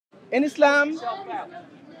In Islam,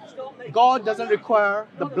 God doesn't require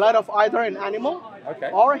the blood of either an animal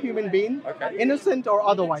or a human being, innocent or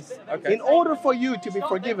otherwise. In order for you to be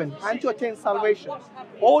forgiven and to attain salvation,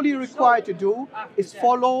 all you require to do is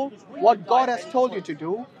follow what God has told you to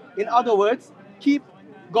do. In other words, keep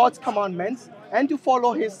God's commandments and to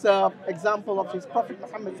follow his example of his Prophet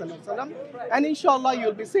Muhammad sallallahu alaihi wasallam, and inshallah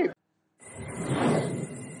you'll be saved.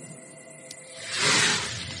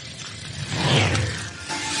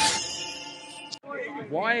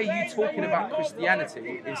 Why are you talking about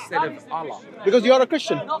Christianity instead of Allah? Because you're a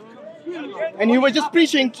Christian. And you were just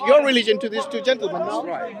preaching your religion to these two gentlemen now.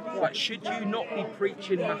 Right. But should you not be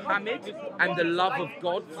preaching Muhammad and the love of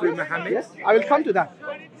God through Muhammad? Yes, I will come to that.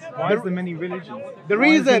 Why is there many religions? The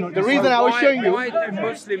reason I was showing you. Why do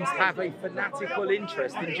Muslims have a fanatical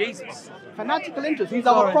interest in Jesus? Fanatical interest? He's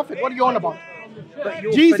our prophet. What are you on about? But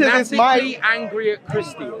you're Jesus fanatically angry at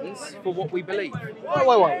Christians for what we believe.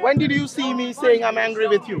 Wait. When did you see me saying I'm angry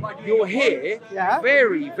with you? You're here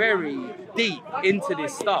very, very deep into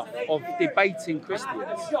this stuff of debating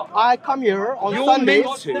Christians. I come here on You're Sundays.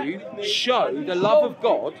 meant to show the love of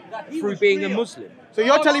God through being a Muslim. So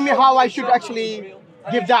you're telling me how I should actually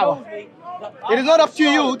give dawah. It is not up to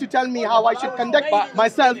you to tell me how I should conduct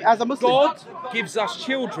myself as a Muslim. God gives us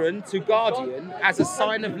children to guardian as a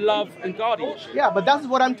sign of love and guardianship. Yeah, but that's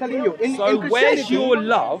what I'm telling you. In So where's Christianity, your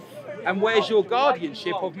love and where's your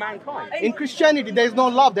guardianship of mankind? in Christianity, there is no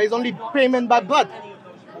love. There is only payment by blood.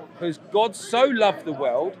 Because God so loved the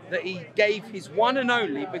world that he gave his one and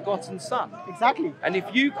only begotten Son. Exactly. And if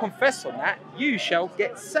you confess on that, you shall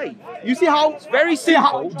get saved. You see how It's very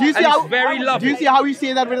simple do you see and how, it's very loving. Do you see how we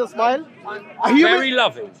say that with a smile? Very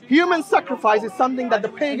loving. Human sacrifice is something that the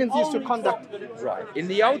pagans used to conduct. Right. In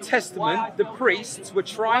the Old Testament, the priests were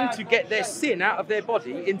trying to get their sin out of their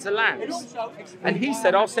body into lambs. And he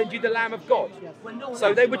said, I'll send you the Lamb of God.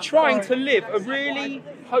 So they were trying to live a really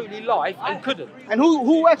holy life and couldn't. And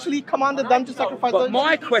who actually commanded them to sacrifice? But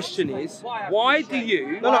my question is, why do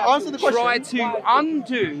you answer the question. try to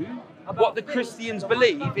undo what the Christians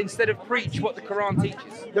believe instead of preach what the Quran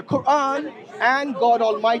teaches? The Quran and God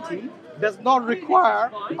Almighty does not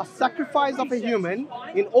require a sacrifice of a human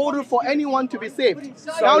in order for anyone to be saved.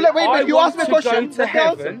 So now, wait, you asked me a question.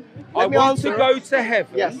 I want to go to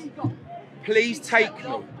heaven. Yes. Please take me.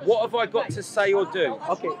 What have I got to say or do?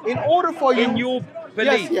 Okay. In order for you... In your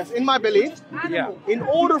belief. Yes, in my belief. Yeah. In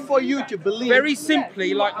order for you to believe... Very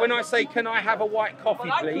simply, like when I say, can I have a white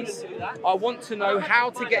coffee, please? I want to know how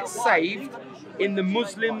to get saved in the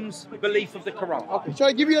Muslims' belief of the Quran. Okay, shall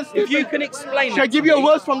I give you a statement? If you can explain Shall I give you a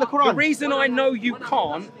verse from the Quran? The reason I know you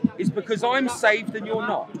can't is because I'm saved and you're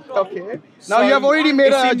not. Okay. Now you have already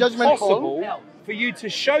made a judgment call. It's impossible for you to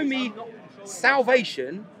show me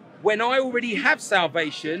salvation when I already have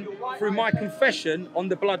salvation through my confession on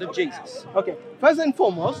the blood of Jesus. Okay. First and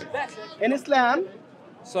foremost, in Islam,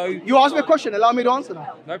 so you asked me a question. Allow me to answer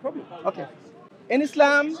now. No problem. Okay. In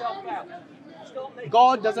Islam,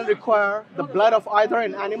 God doesn't require the blood of either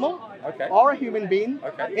an animal or a human being,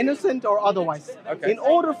 innocent or otherwise. In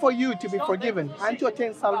order for you to be forgiven and to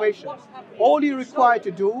attain salvation, all you require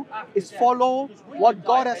to do is follow what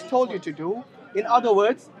God has told you to do. In other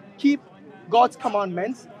words, keep God's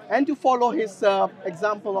commandments and to follow his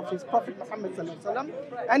example of his Prophet Muhammad sallallahu alaihi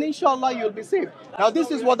wasallam, and inshallah you'll be saved. Now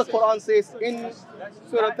this is what the Quran says in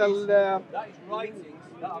Surah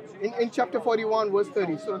in chapter 41 verse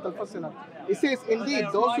 30, Surah Al-Fasilah. It says, indeed,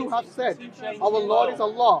 those who have said, our Lord is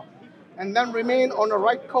Allah, and then remain on a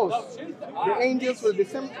right course, the angels will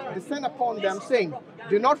descend upon them, saying,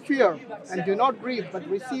 do not fear and do not grieve, but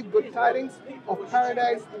receive good tidings of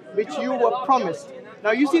paradise which you were promised.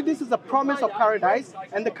 Now you see, this is a promise of paradise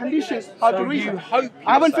and the conditions how to reach it.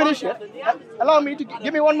 I haven't finished yet. Allow me to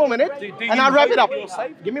give me one more minute and I'll wrap it up.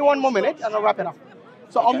 Give me one more minute and I'll wrap it up.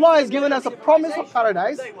 So Allah has given us a promise of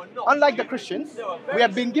paradise. Unlike the Christians, we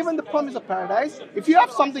have been given the promise of paradise. If you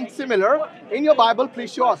have something similar in your Bible,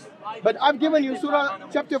 please show us. But I've given you Surah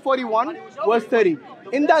chapter 41, verse 30.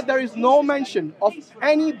 In that there is no mention of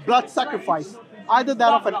any blood sacrifice, either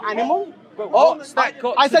that of an animal.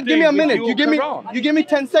 I said, give me a minute. You give me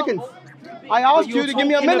 10 seconds. I asked you to give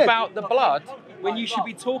me a minute. About the blood when you should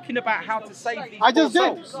be talking about how to save these I just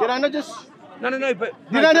did. Did I not just? No, but...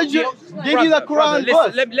 Did I not give you the Quran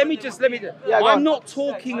verse? Let me just... Yeah, I'm not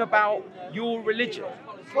talking about your religion.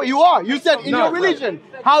 Well, you are. You said in your religion.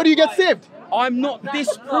 How do you get saved? I'm not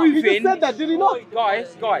disproving... He just said that, did he not? Guy,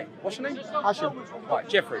 what's your name? Hashim. Right,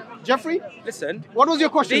 Jeffrey. Jeffrey? Listen. What was your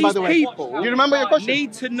question, by the way? These people... Do you remember your question?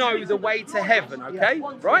 ...need to know the way to heaven, okay?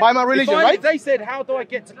 Yeah. Right? By my religion, right? If they said, how do I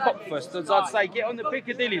get to Cockfosters? I'd say, get on the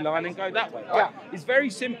Piccadilly line and go that way, right? Yeah. It's very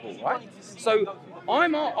simple, right? So,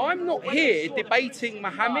 I'm not here debating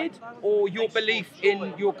Muhammad or your belief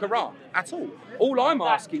in your Quran at all. All I'm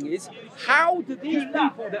asking is, how do these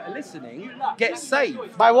people that are listening get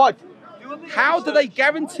saved? By what? How do they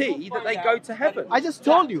guarantee that they go to heaven? I just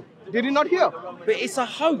told you. Did you not hear? But it's a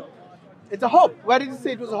hope. It's a hope. Where did it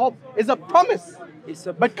say it was a hope? It's a promise. It's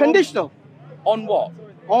a But conditional. On what?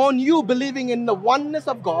 On you believing in the oneness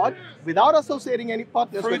of God without associating any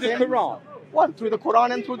partners Through with the Him. Quran. What? Through the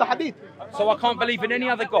Quran and through the Hadith. So I can't believe in any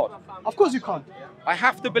other God. Of course you can't. I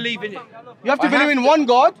have to believe in it. You have to believe in one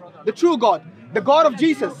God, the true God, the God of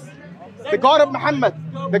Jesus, the God of Muhammad,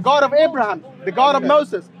 the God of Abraham, the God of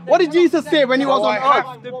Moses. What did Jesus say when He was on I earth?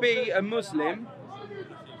 have to be a Muslim.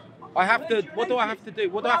 I have to. What do I have to do?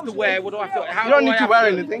 What do I have to wear? What do I have to? How You don't do I need to have wear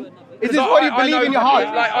anything. It is what you believe know, in your heart.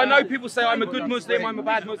 Like I know people say I'm a good Muslim, I'm a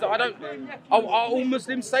bad Muslim. I don't. Are all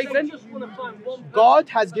Muslims saved then? God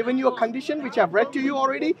has given you a condition which I've read to you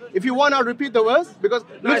already. If you want, I'll repeat the verse because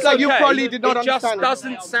looks like you probably did not understand it. Just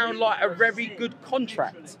doesn't sound like a very good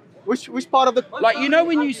contract. Which part of the... Like, you know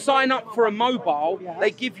when you sign up for a mobile,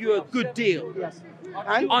 they give you a good deal. Yes.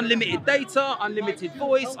 And? Unlimited data, unlimited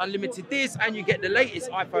voice, unlimited this, and you get the latest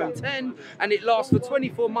iPhone 10, and it lasts for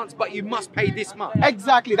 24 months, but you must pay this much.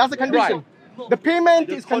 Exactly, that's the condition. Right. The payment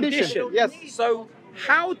is condition. Yes. So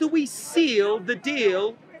how do we seal the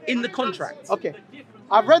deal in the contract? Okay.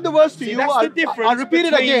 I've read the verse to you. That's the difference. I'll repeat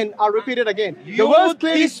it again. I'll repeat it again. You're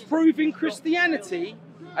disproving Christianity,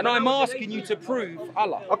 and I'm asking you to prove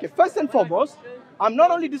Allah. Okay, first and foremost, I'm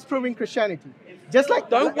not only disproving Christianity. Just like...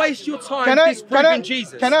 Don't waste your time disproving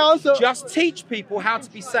Jesus. Can I answer... Just teach people how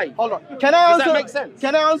to be saved. Hold on. Can I answer... Does that make sense?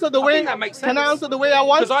 Can I answer the way... I think that makes sense. Can I answer the way I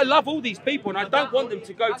want? Because I love all these people and I don't want them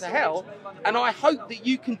to go to hell. And I hope that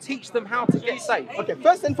you can teach them how to get saved. Okay,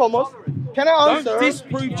 first and foremost, can I answer... Don't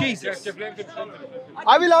disprove Jesus.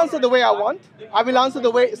 I will answer the way I want. I will answer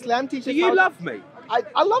the way Islam teaches. Do you love me?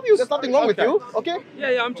 I love you. There's nothing wrong with you. Okay?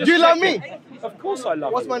 Yeah, I'm just... Do you love me? Of course I love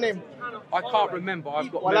you. What's my name? I can't remember. I've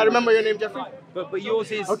got. Well, I remember your name, Jeffrey. But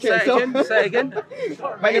yours is. Okay, say again.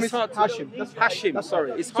 My name is Hashim. Hashim.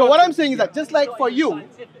 Sorry. So what I'm saying is that just like for you,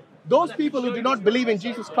 those people who do not believe in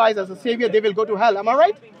Jesus Christ as a savior, they will go to hell. Am I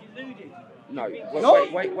right? No. No?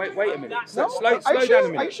 Wait a minute. No? Slow down a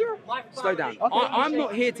minute. Are you sure? Slow down. Okay. I'm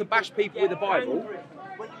not here to bash people with the Bible.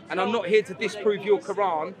 And I'm not here to disprove your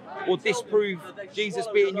Quran or disprove Jesus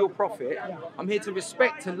being your prophet. I'm here to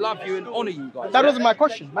respect and love you and honour you guys. That wasn't my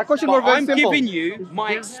question. My question was very simple. I'm giving you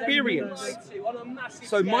my experience.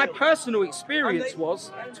 So my personal experience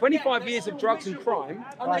was 25 years of drugs and crime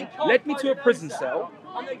led me to a prison cell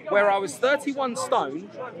where I was 31 stone,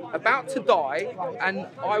 about to die, and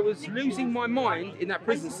I was losing my mind in that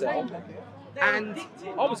prison cell. And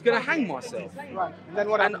I was going to hang myself. Right. And then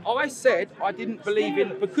what happened? And I said I didn't believe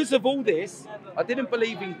in, because of all this, I didn't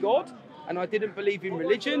believe in God and I didn't believe in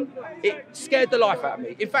religion. It scared the life out of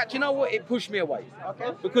me. In fact, you know what? It pushed me away.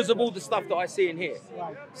 Okay. Because of all the stuff that I see in here.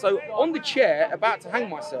 Right. So on the chair, about to hang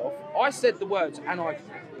myself, I said the words, and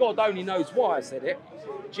God only knows why I said it.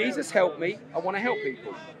 Jesus, help me. I want to help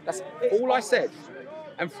people. That's all I said.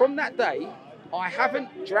 And from that day, I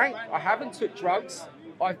haven't drank, I haven't took drugs.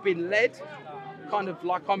 I've been led, kind of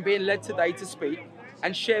like I'm being led today to speak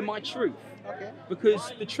and share my truth. Okay.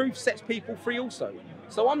 Because the truth sets people free also.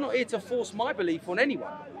 So I'm not here to force my belief on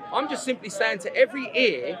anyone. I'm just simply saying to every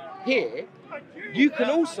ear here, you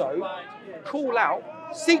can also call out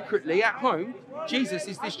secretly at home, Jesus,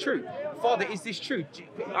 is this true? Father, is this true?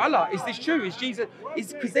 Allah, is this true? Is Jesus?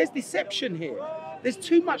 Because there's deception here. There's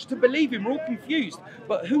too much to believe in. We're all confused.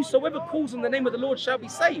 But whosoever calls on the name of the Lord shall be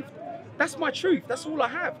saved. That's my truth. That's all I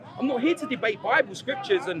have. I'm not here to debate Bible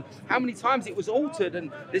scriptures and how many times it was altered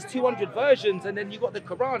and there's 200 versions and then you got the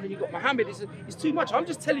Quran and you got Muhammad. It's too much. I'm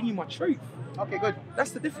just telling you my truth. Okay, good.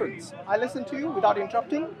 That's the difference. I listen to you without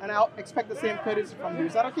interrupting and I'll expect the same courtesy from you.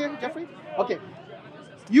 Is that okay, Jeffrey? Okay.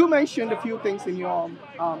 You mentioned a few things in your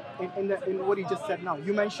in what you just said now.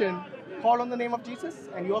 You mentioned call on the name of Jesus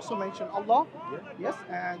and you also mentioned Allah. Yeah. Yes.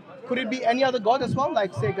 And could it be any other God as well,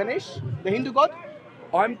 like say Ganesh, the Hindu God?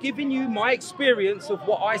 I'm giving you my experience of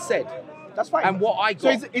what I said. That's fine. And what I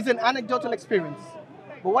got. So it's an anecdotal experience.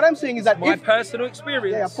 But what I'm saying is that my personal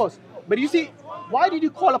experience. Yeah, of course. But you see, why did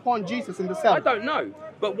you call upon Jesus in the cell? I don't know.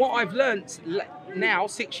 But what I've learned now,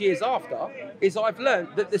 6 years after, is I've learned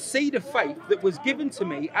that the seed of faith that was given to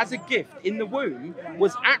me as a gift in the womb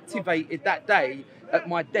was activated that day at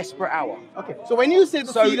my desperate hour. Okay. So when you say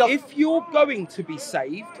the seed of... So if you're going to be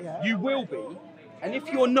saved, you will be. And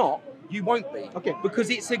if you're not, you won't be. Okay. Because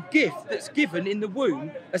it's a gift that's given in the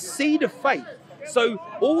womb, a seed of faith. So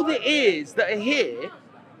all the ears that are here,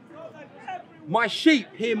 my sheep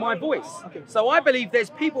hear my voice. Okay. So I believe there's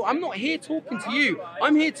people, I'm not here talking to you,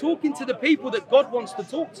 I'm here talking to the people that God wants to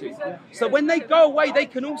talk to. So when they go away, they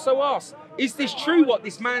can also ask, is this true what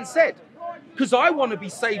this man said? Because I want to be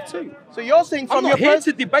saved too. So you're saying from I'm not your here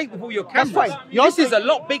to debate with all your cameras. That's fine. This is a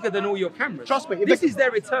lot bigger than all your cameras. Trust me, if This is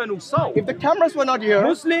their eternal soul. if the cameras were not here,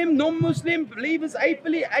 Muslim, non-Muslim, believers,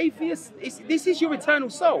 atheists, this is your eternal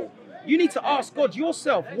soul. You need to ask God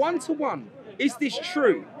yourself, one-to-one, is this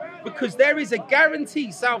true? Because there is a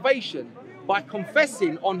guaranteed salvation by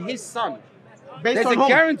confessing on his son. based There's on a whom?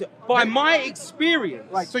 guarantee by my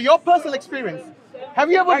experience. Right. So your personal experience.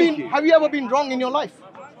 Have you ever been wrong in your life?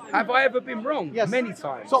 Have I ever been wrong? Yes. Many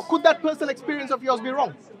times. So could that personal experience of yours be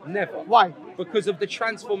wrong? Never. Why? Because of the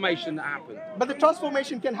transformation that happened. But the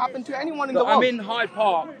transformation can happen to anyone in Look, the world. I'm in Hyde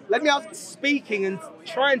Park Let me ask, speaking and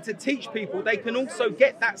trying to teach people they can also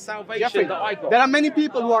get that salvation Jeffrey, that I got. there are many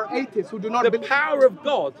people who are atheists who do not The believe. power of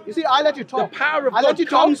God, You see, I let you the talk. power of I let God you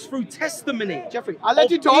talk. comes through testimony. Jeffrey, I let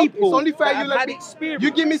of you talk. It's people only fair that you have let had me. experience.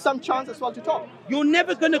 You give me some chance as well to talk. You're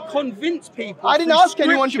never going to convince people. I didn't through ask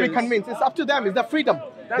anyone to be scriptures. convinced. It's up to them. It's their freedom.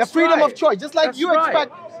 Their That's freedom right. of choice. Just like That's you right.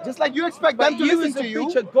 expect But them to you listen as a to you,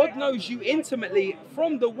 preacher, God knows you intimately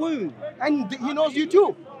from the womb. and He knows you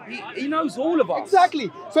too. He knows all of us. Exactly.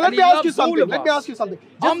 So let And me He ask you loves all something. of Let me us. ask you something.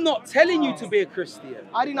 I'm not telling you to be a Christian.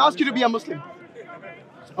 I didn't ask you to be a Muslim.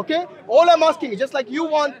 Okay? All I'm asking is just like you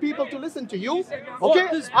want people to listen to you. Okay?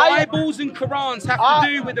 What does Bibles and Qurans have I-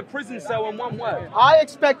 to do with a prison cell in one word? I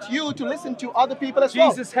expect you to listen to other people as well.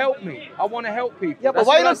 Jesus help me. I want to help people. Yeah, but That's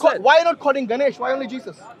why what I not? said. Why not calling Ganesh? Why only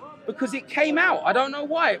Jesus? Because it came out. I don't know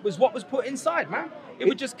why. It was what was put inside, man.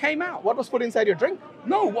 It just came out. What was put inside your drink?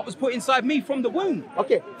 No, what was put inside me from the womb.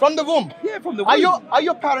 Okay, from the womb. Yeah, from the womb. Are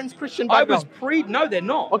your parents Christian I was background? No, they're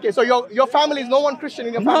not. Okay, so your family is no one Christian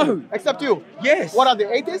in your family No. except you. Yes. What are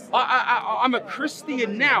they, atheists? I'm a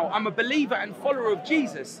Christian now. I'm a believer and follower of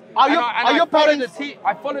Jesus. Are And your- I- and are I your follow parents-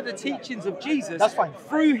 I follow the teachings of Jesus. That's fine.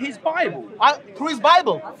 Through His Bible. Through his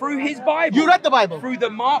Bible. Through His Bible. You read the Bible. Through the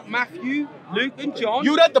Mark, Matthew, Luke, and John.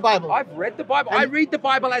 You read the Bible. I've read the Bible. And- I read the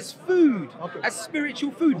Bible as food, Okay. as spiritual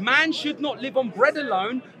food. Man should not live on bread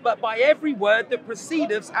alone, but by every word that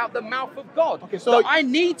proceedeth out the mouth of God. Okay, so- I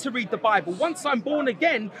need to read the Bible. Once I'm born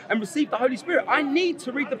again and receive the Holy Spirit, I need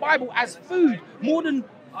to read the Bible as food, more than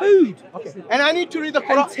food. Okay. And I need to read the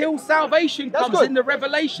Quran. Until salvation That's comes good. in the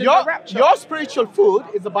revelation, Your, the rapture. your spiritual food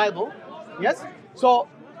is the Bible. Yes? So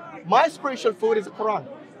my spiritual food is the Quran.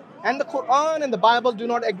 And the Quran and the Bible do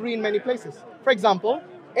not agree in many places. For example,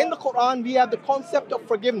 in the Quran we have the concept of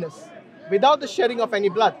forgiveness without the shedding of any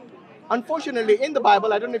blood. Unfortunately, in the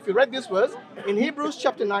Bible, I don't know if you read this verse, in Hebrews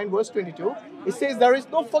chapter 9, verse 22, it says there is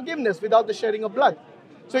no forgiveness without the shedding of blood.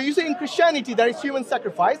 So you see, in Christianity, there is human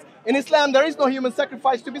sacrifice. In Islam, there is no human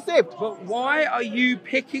sacrifice to be saved. But why are you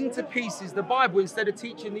picking to pieces the Bible instead of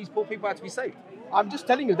teaching these poor people how to be saved? I'm just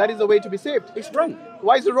telling you, that is the way to be saved. It's wrong.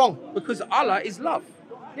 Why is it wrong? Because Allah is love.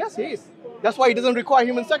 Yes, He is. That's why He doesn't require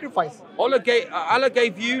human sacrifice. Allah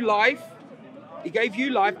gave you life. He gave you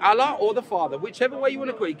life, Allah or the Father, whichever way you want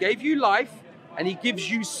to call it. He gave you life, and He gives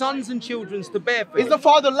you sons and children to bear for Is Him. the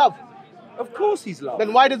Father love? Of course He's love.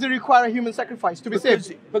 Then why does He require a human sacrifice to be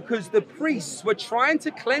saved? Because the priests were trying to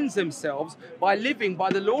cleanse themselves by living by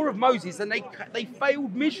the law of Moses, and they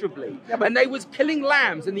failed miserably. Yeah, but- And they was killing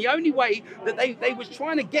lambs, and the only way that they was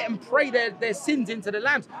trying to get and pray their sins into the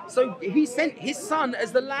lambs. So He sent His Son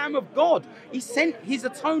as the Lamb of God. He sent His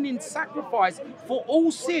atoning sacrifice for all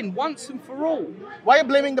sin once and for all. Why are you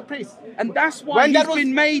blaming the priest? And that's why When that He's was-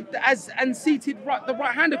 been made and seated the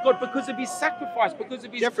right hand of God, because of His sacrifice, because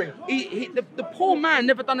of His. Jeffrey. The poor man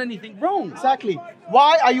never done anything wrong. Exactly.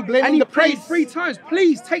 Why are you And blaming He the prayed priest? 3 times,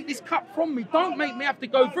 please take this cup from me. Don't make me have to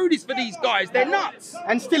go through this for these guys. They're nuts.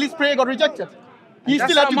 And still His prayer got rejected. He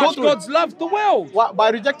That's still had how to go much through God's loved the world. it. Why? By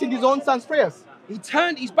rejecting His own Son's prayers. He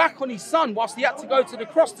turned His back on His Son whilst He had to go to the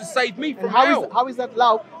cross to save me from And hell. how is that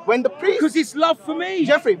love? When the Because priest, it's love for me.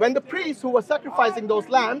 Jeffrey, when the priests who were sacrificing those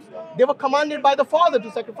lambs, they were commanded by the Father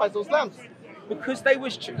to sacrifice those lambs. Because they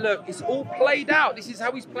was, look, it's all played out. This is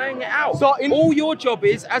how He's playing it out. So all your job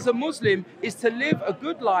is, as a Muslim, is to live a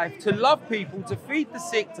good life, to love people, to feed the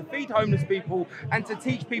sick, to feed homeless people, and to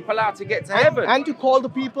teach people how to get to heaven. And to call the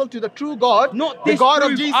people to the true God, Not the God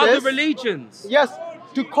of disprove other Jesus. religions. Yes,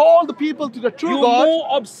 to call the people to the true You're God.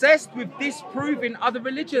 more obsessed with disproving other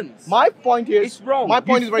religions. My point is, It's wrong. My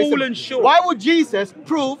point You've is very simple. fallen short. Why would Jesus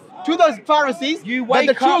prove to the Pharisees You that wake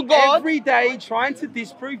the true up God? every day trying to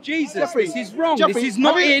disprove Jesus. Jeffrey, This is wrong. Jeffrey, this is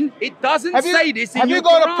not have you- in. It doesn't Have you, say this in have your you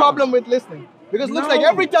got Quran. a problem with listening? Because it looks like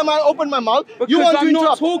every time I open my mouth, because you want to I'm not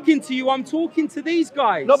interrupt. talking to you, I'm talking to these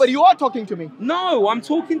guys. No, but you are talking to me. No, I'm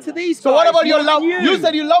talking to these guys. So what about your love? You. You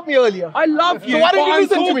said you loved me earlier. I love you, so why but didn't you I'm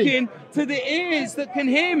listen to me? talking to the ears that can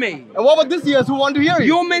hear me. And what about these ears who want to hear you?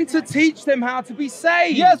 You're meant to teach them how to be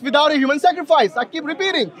saved. Yes, without a human sacrifice. I keep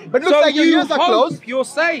repeating. But it looks like your ears are closed. You're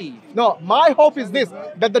saved. No, my hope is this,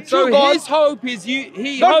 that the true So God... his hope is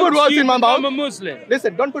he Don't put hopes words you in my become mouth. a Muslim.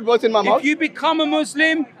 Listen, don't put words in my mouth. If you become a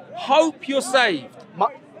Muslim, hope you're saved.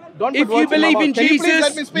 Don't put If you words in my believe mouth. in Can you please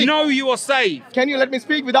let me Jesus, speak? know you are saved. Can you let me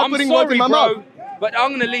speak without I'm putting sorry, words in my bro, mouth? but I'm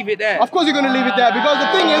going to leave it there. Of course you're going to leave it there, because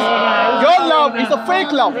the thing is, your love is a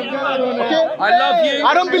fake love. Okay? I love you.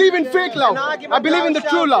 I don't believe in fake love. I believe in the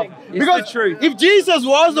true love. Because the truth. if Jesus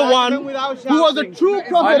was the one who was the true I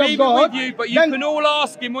prophet of leave God, it with you, but you then can all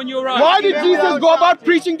ask him on your own. why did Jesus go about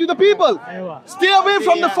preaching to the people? Stay away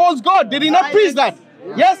from the false God. Did he not preach that?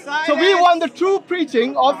 Yes? So we want the true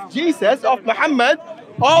preaching of Jesus, of Muhammad,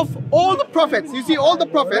 of all the prophets. You see, all the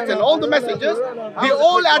prophets and all the messengers, they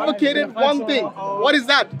all advocated one thing. What is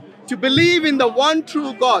that? To believe in the one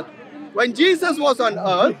true God. When Jesus was on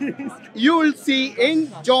earth, you will see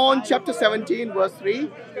in John chapter 17 verse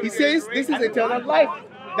 3, he says, this is eternal life,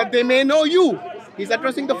 that they may know you. He's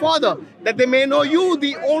addressing the Father, that they may know you,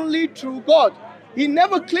 the only true God. He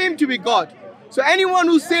never claimed to be God. So anyone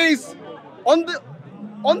who says on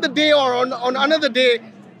the day or on another day,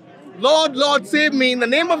 Lord, Lord, save me in the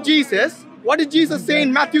name of Jesus, what did Jesus say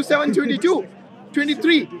in Matthew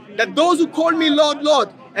 7:23? That those who call me Lord, Lord,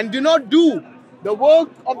 and do not do the work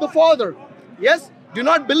of the Father, yes, do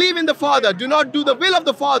not believe in the Father, do not do the will of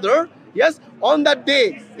the Father, yes, on that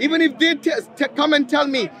day, even if they come and tell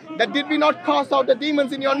me that did we not cast out the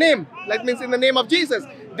demons in your name, that means in the name of Jesus,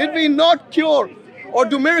 did we not cure or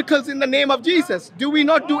do miracles in the name of Jesus, do we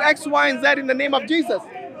not do X, Y, and Z in the name of Jesus?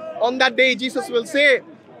 On that day, Jesus will say,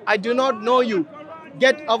 I do not know you.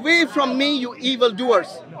 Get away from me, you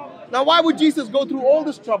evildoers. Now, why would Jesus go through all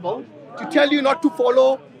this trouble to tell you not to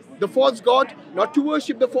follow the false God, not to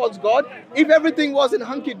worship the false God, if everything was in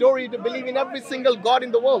hunky-dory to believe in every single God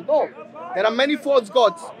in the world? No. There are many false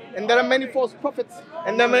gods, and there are many false prophets,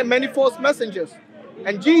 and there are many false messengers.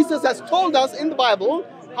 And Jesus has told us in the Bible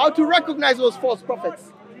how to recognize those false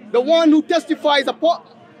prophets. The one who testifies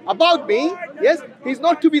about me, yes, he's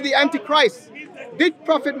not to be the Antichrist. Did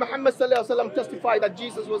Prophet Muhammad testify that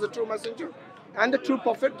Jesus was a true messenger and the true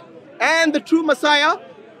prophet and the true Messiah?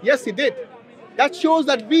 Yes, he did. That shows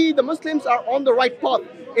that we, the Muslims, are on the right path.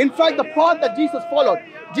 In fact, the path that Jesus followed.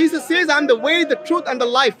 Jesus says, I'm the way, the truth, and the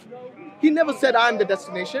life. He never said, I'm the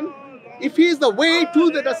destination. If he is the way to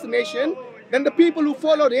the destination, then the people who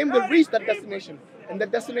followed him will reach that destination. And the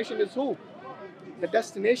destination is who? The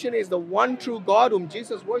destination is the one true God whom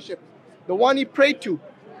Jesus worshipped, the one he prayed to,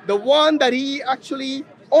 the one that he actually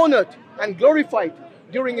honored and glorified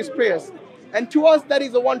during his prayers. And to us, that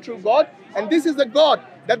is the one true God. And this is the God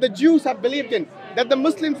that the Jews have believed in, that the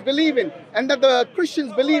Muslims believe in, and that the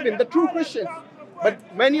Christians believe in, the true Christians.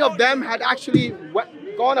 But many of them had actually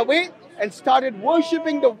gone away and started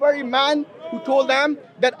worshipping the very man who told them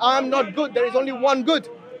that I'm not good, there is only one good.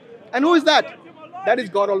 And who is that? That is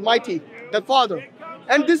God Almighty, the Father.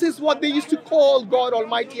 And this is what they used to call God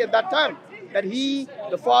Almighty at that time, that He,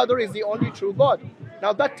 the Father, is the only true God.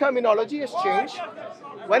 Now that terminology has changed.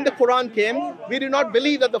 When the Quran came, we do not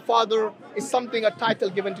believe that the Father is something, a title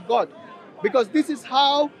given to God. Because this is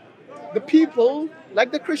how the people,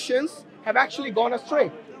 like the Christians, have actually gone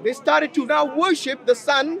astray. They started to now worship the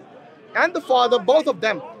Son and the Father, both of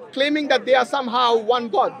them, claiming that they are somehow one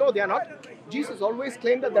God. No, they are not. Jesus always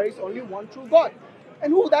claimed that there is only one true God.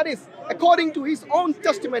 And who that is? According to his own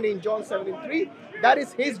testimony in John 17:3, that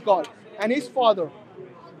is his God and his Father,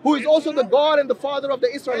 who is also the God and the Father of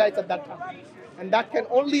the Israelites at that time. And that can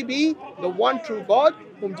only be the one true God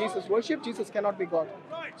whom Jesus worshipped. Jesus cannot be God.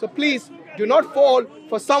 So please do not fall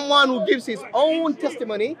for someone who gives his own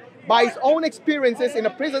testimony by his own experiences in a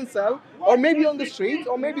prison cell, or maybe on the streets,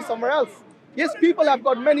 or maybe somewhere else. Yes, people have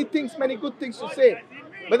got many things, many good things to say.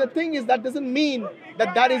 But the thing is, that doesn't mean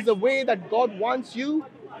that that is the way that God wants you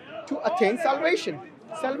to attain salvation.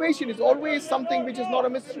 Salvation is always something which is not a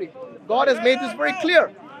mystery. God has made this very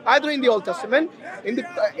clear, either in the Old Testament, in the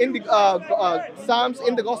Psalms,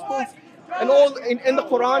 in the Gospels, and all in the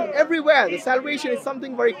Quran, everywhere. The salvation is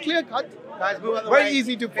something very clear-cut, very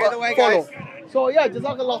easy to follow. So yeah,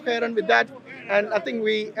 Jazakallah khairan with that. And I think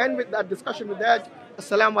we end with that discussion with that.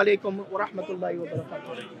 Assalamu alaikum wa rahmatullahi wa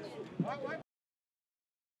barakatuh.